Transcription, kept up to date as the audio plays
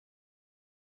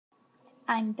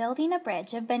I'm Building a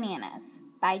Bridge of Bananas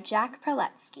by Jack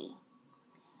Prelutsky.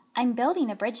 I'm building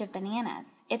a bridge of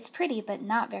bananas. It's pretty but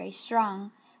not very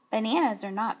strong. Bananas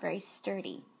are not very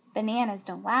sturdy. Bananas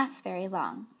don't last very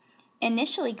long.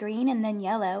 Initially green and then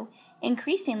yellow,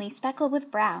 increasingly speckled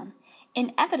with brown.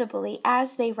 Inevitably,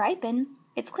 as they ripen,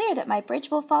 it's clear that my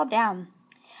bridge will fall down.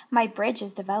 My bridge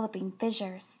is developing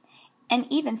fissures, and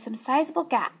even some sizable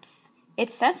gaps.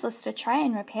 It's senseless to try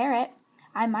and repair it.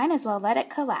 I might as well let it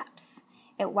collapse.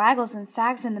 It waggles and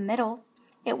sags in the middle.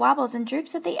 It wobbles and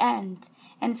droops at the end.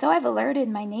 And so I've alerted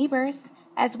my neighbors,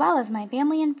 as well as my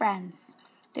family and friends.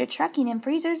 They're trucking in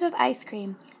freezers of ice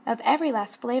cream, of every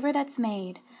last flavor that's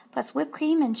made, plus whipped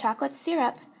cream and chocolate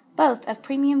syrup, both of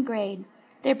premium grade.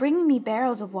 They're bringing me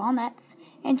barrels of walnuts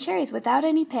and cherries without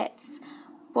any pits.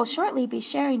 We'll shortly be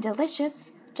sharing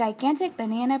delicious, gigantic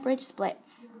banana bridge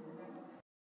splits.